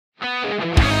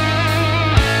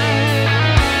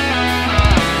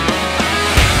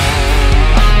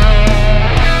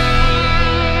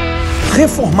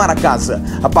Reformar a casa,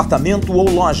 apartamento ou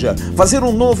loja, fazer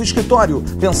um novo escritório,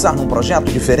 pensar num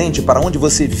projeto diferente para onde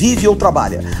você vive ou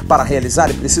trabalha. Para realizar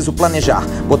é preciso planejar,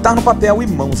 botar no papel e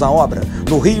mãos à obra.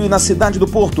 No Rio e na cidade do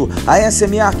Porto, a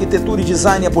SMA Arquitetura e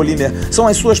Design e a Polímer são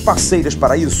as suas parceiras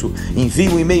para isso. Envie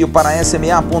um e-mail para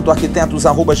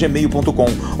sma.arquitetos@gmail.com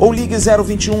ou ligue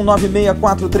 021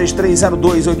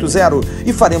 964330280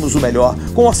 e faremos o melhor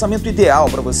com o orçamento ideal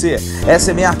para você.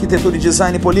 SMA Arquitetura e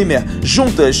Design e Polímer,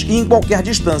 juntas e em qualquer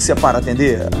distância para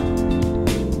atender.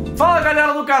 Fala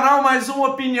galera do canal, mais uma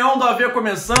opinião do AV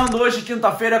começando, hoje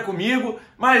quinta-feira é comigo,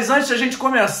 mas antes de a gente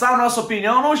começar a nossa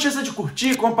opinião, não esqueça de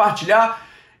curtir, compartilhar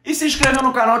e se inscrever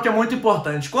no canal, que é muito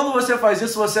importante. Quando você faz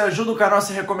isso, você ajuda o canal a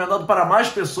ser recomendado para mais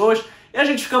pessoas e a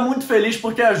gente fica muito feliz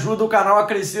porque ajuda o canal a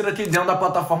crescer aqui dentro da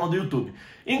plataforma do YouTube.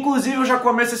 Inclusive, eu já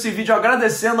começo esse vídeo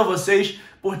agradecendo a vocês,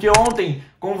 porque ontem,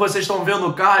 como vocês estão vendo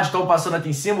o card, estão passando aqui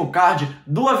em cima, o card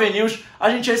do AV News, a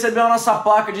gente recebeu a nossa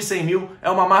placa de 100 mil, é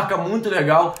uma marca muito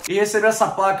legal e receber essa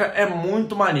placa é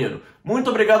muito maneiro. Muito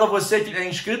obrigado a você que é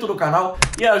inscrito no canal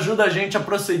e ajuda a gente a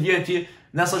prosseguir aqui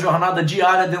nessa jornada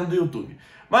diária dentro do YouTube.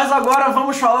 Mas agora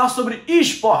vamos falar sobre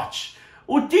esportes.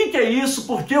 O que é isso?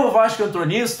 Por que o Vasco entrou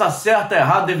nisso? Tá certo, é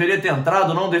errado, deveria ter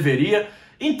entrado, não deveria?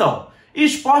 Então,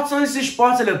 esportes são esses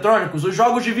esportes eletrônicos, os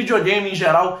jogos de videogame em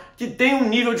geral, que tem um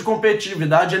nível de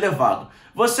competitividade elevado.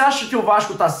 Você acha que o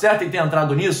Vasco tá certo em ter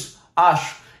entrado nisso?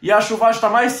 Acho. E acho que o Vasco tá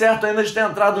mais certo ainda de ter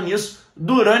entrado nisso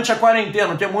durante a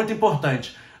quarentena, que é muito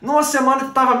importante. Numa semana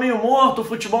que tava meio morto, o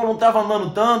futebol não tava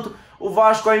andando tanto, o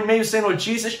Vasco aí meio sem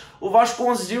notícias, o Vasco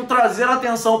conseguiu trazer a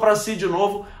atenção para si de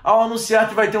novo ao anunciar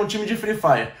que vai ter um time de Free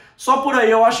Fire. Só por aí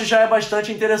eu acho que já é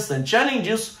bastante interessante. E além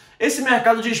disso, esse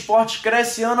mercado de esportes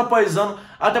cresce ano após ano,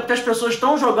 até porque as pessoas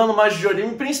estão jogando mais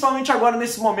videogame, principalmente agora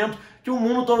nesse momento que o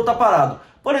mundo todo está parado.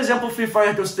 Por exemplo, o Free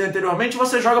Fire que eu citei anteriormente,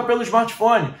 você joga pelo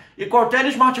smartphone, e qualquer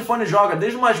smartphone joga,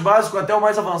 desde o mais básico até o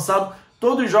mais avançado,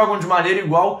 todos jogam de maneira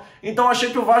igual. Então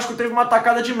achei que o Vasco teve uma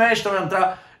tacada de mestre ao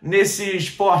entrar nesse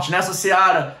esporte, nessa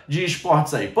seara de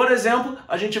esportes aí. Por exemplo,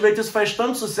 a gente vê que isso faz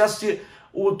tanto sucesso que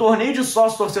o torneio de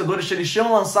sócios torcedores que eles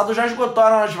tinham lançado já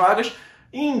esgotaram as vagas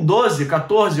em 12,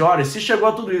 14 horas, se chegou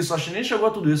a tudo isso. Acho que nem chegou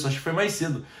a tudo isso, acho que foi mais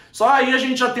cedo. Só aí a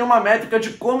gente já tem uma métrica de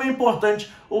como é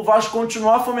importante o Vasco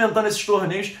continuar fomentando esses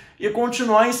torneios e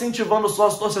continuar incentivando o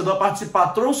sócio-torcedor a participar.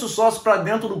 Trouxe o sócio para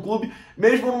dentro do clube,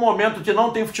 mesmo no momento que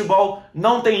não tem futebol,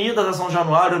 não tem ida a São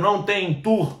Januário, não tem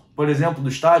tour, por exemplo, do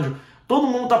estádio. Todo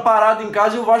mundo está parado em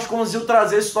casa e o Vasco conseguiu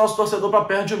trazer esse sócio-torcedor para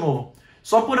perto de novo.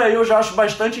 Só por aí eu já acho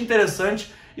bastante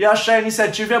interessante e achar a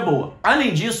iniciativa é boa.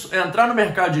 Além disso, entrar no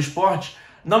mercado de esporte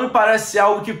não me parece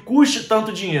algo que custe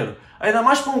tanto dinheiro. Ainda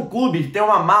mais para um clube que tem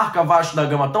uma marca Vasco da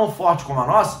Gama tão forte como a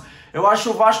nossa, eu acho que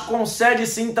o Vasco consegue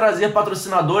sim trazer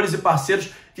patrocinadores e parceiros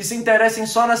que se interessem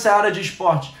só nessa área de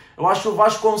esporte. Eu acho que o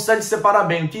Vasco consegue separar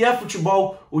bem o que é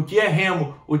futebol, o que é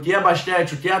remo, o que é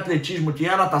basquete, o que é atletismo, o que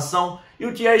é natação e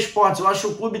o que é esportes. Eu acho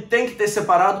que o clube tem que ter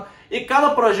separado e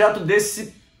cada projeto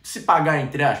desse se pagar,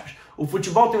 entre aspas. O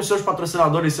futebol tem os seus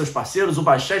patrocinadores e seus parceiros, o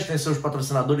basquete tem seus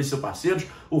patrocinadores e seus parceiros,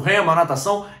 o remo, a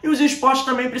natação e os esportes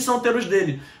também precisam ter os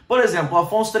dele. Por exemplo, o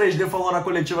Afonso 3D falou na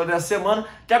coletiva dessa semana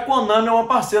que a Konami é uma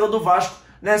parceira do Vasco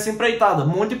nessa empreitada.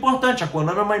 Muito importante, a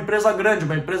Konami é uma empresa grande,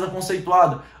 uma empresa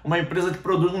conceituada, uma empresa que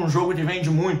produz um jogo que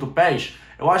vende muito, PES.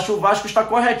 Eu acho que o Vasco está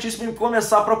corretíssimo em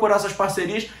começar a procurar essas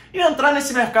parcerias e entrar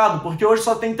nesse mercado, porque hoje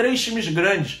só tem 3 times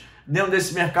grandes dentro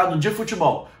desse mercado de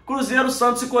futebol: Cruzeiro,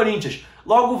 Santos e Corinthians.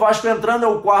 Logo, o Vasco entrando é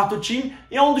o 4º time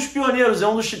e é um dos pioneiros, é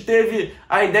um dos que teve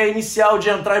a ideia inicial de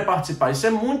entrar e participar. Isso é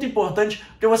muito importante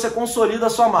porque você consolida a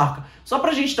sua marca. Só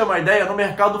pra gente ter uma ideia, no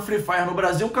mercado Free Fire no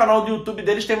Brasil, o canal do YouTube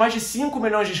deles tem mais de 5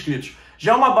 milhões de inscritos.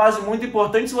 Já é uma base muito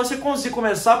importante. Se você conseguir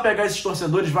começar a pegar esses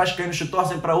torcedores vascaínos que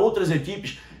torcem para outras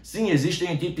equipes, sim,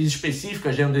 existem equipes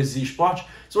específicas dentro desse esporte,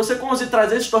 se você conseguir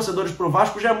trazer esses torcedores para o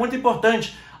Vasco, já é muito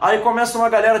importante. Aí começa uma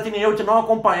galera que nem eu, que não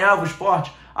acompanhava o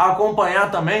esporte, a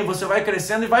acompanhar também, você vai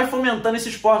crescendo e vai fomentando esse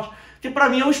esporte, que para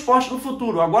mim é o esporte do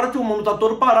futuro. Agora que o mundo está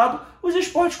todo parado, os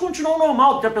esportes continuam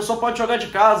normal, porque a pessoa pode jogar de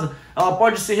casa, ela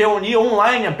pode se reunir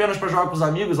online apenas para jogar com os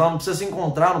amigos, ela não precisa se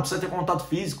encontrar, não precisa ter contato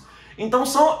físico. Então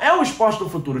é o esporte do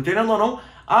futuro, querendo ou não.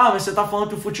 Ah, mas você está falando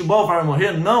que o futebol vai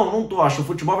morrer? Não, não tô. Acho que o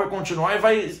futebol vai continuar e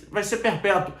vai ser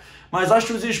perpétuo. Mas acho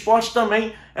que os esportes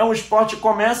também é um esporte que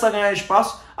começa a ganhar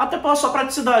espaço, até pela sua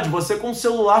praticidade. Você com o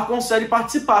celular consegue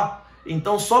participar.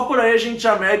 Então só por aí a gente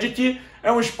já mede que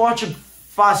é um esporte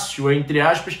fácil, entre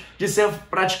aspas, de ser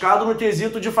praticado no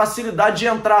quesito de facilidade de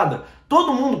entrada.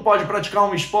 Todo mundo pode praticar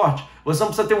um esporte. Você não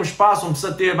precisa ter um espaço, não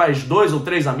precisa ter mais 2 ou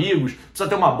 3 amigos, precisa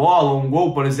ter uma bola, um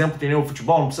gol, por exemplo, que nem o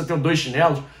futebol, não precisa ter 2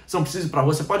 chinelos, você não precisa ir pra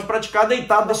rua, você pode praticar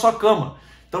deitado da sua cama.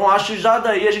 Então acho que já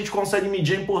daí a gente consegue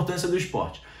medir a importância do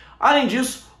esporte. Além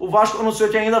disso, o Vasco anunciou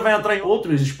que ainda vai entrar em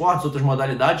outros esportes, outras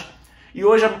modalidades, e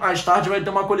hoje, mais tarde, vai ter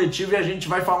uma coletiva e a gente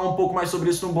vai falar um pouco mais sobre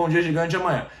isso no Bom Dia Gigante de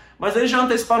amanhã. Mas eles já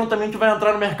anteciparam também que vai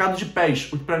entrar no mercado de pés,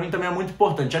 o que para mim também é muito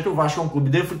importante. Já que o Vasco é um clube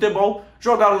de futebol,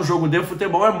 jogar um jogo de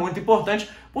futebol é muito importante,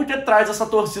 porque traz essa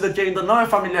torcida que ainda não é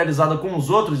familiarizada com os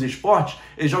outros esportes,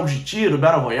 jogos de tiro,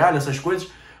 Battle Royale, essas coisas,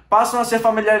 passam a ser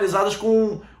familiarizadas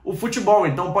com o futebol,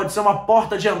 então pode ser uma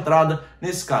porta de entrada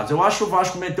nesse caso. Eu acho que o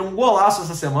Vasco meteu um golaço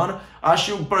essa semana, acho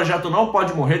que o projeto não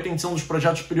pode morrer, tem que ser um dos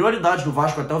projetos prioridades do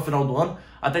Vasco até o final do ano,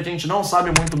 até que a gente não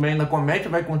sabe muito bem ainda como é que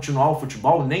vai continuar o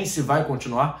futebol, nem se vai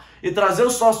continuar, e trazer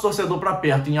o sócio torcedor para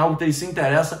perto em algo que ele se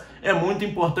interessa é muito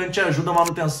importante e ajuda a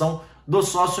manutenção do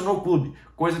sócio no clube,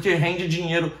 coisa que rende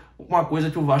dinheiro, uma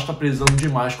coisa que o Vasco está precisando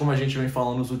demais, como a gente vem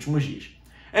falando nos últimos dias.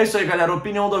 É isso aí, galera. A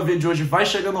opinião do AV de hoje vai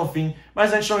chegando ao fim,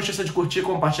 mas antes não esqueça de curtir,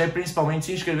 compartilhar e principalmente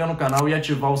se inscrever no canal e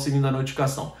ativar o sininho da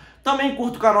notificação. Também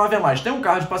curta o canal AV Mais. Tem um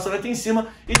card passando aqui em cima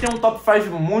e tem um top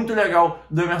 5 muito legal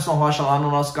do Emerson Rocha lá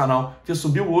no nosso canal, que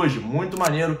subiu hoje. Muito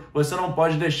maneiro. Você não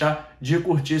pode deixar de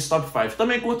curtir esse top 5.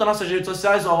 Também curta nossas redes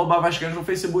sociais, o @Vascaínos no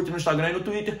Facebook, no Instagram e no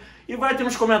Twitter. E vai ter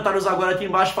nos comentários agora aqui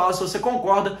embaixo, fala se você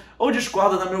concorda ou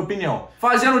discorda da minha opinião.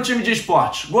 Fazendo um time de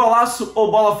esportes, golaço ou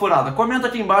bola furada? Comenta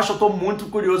aqui embaixo, eu tô muito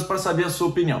curioso para saber a sua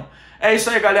opinião. É isso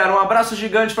aí, galera. Um abraço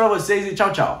gigante para vocês e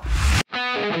tchau, tchau.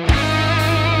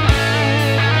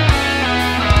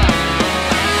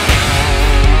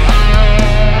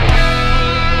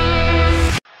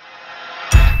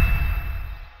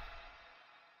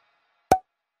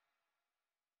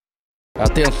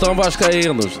 Atenção,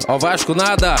 Vascaínos, ao Vasco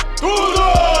nada! Tudo!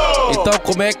 Então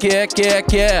como é que é?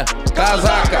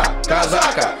 Casaca,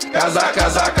 casaca, casaca,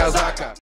 casaca, casaca.